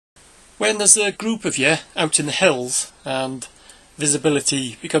When there's a group of you out in the hills and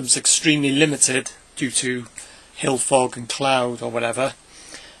visibility becomes extremely limited due to hill fog and cloud or whatever,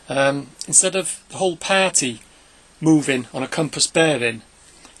 instead of the whole party moving on a compass bearing,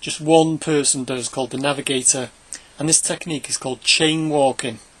 just one person does, called the navigator, and this technique is called chain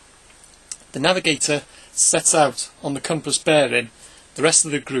walking. The navigator sets out on the compass bearing, the rest of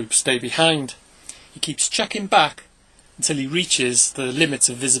the group stay behind. He keeps checking back until he reaches the limit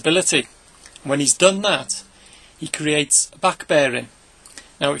of visibility. When he's done that, he creates a back bearing.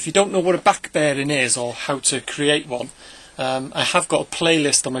 Now, if you don't know what a back bearing is or how to create one, I have got a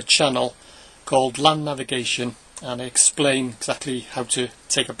playlist on my channel called Land Navigation, and I explain exactly how to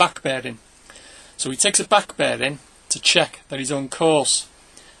take a back bearing. So he takes a back bearing to check that he's on course.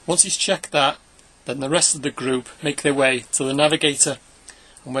 Once he's checked that, then the rest of the group make their way to the navigator,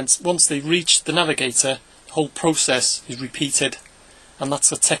 and once they reach the navigator, the whole process is repeated, and that's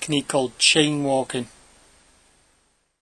a technique called chain walking.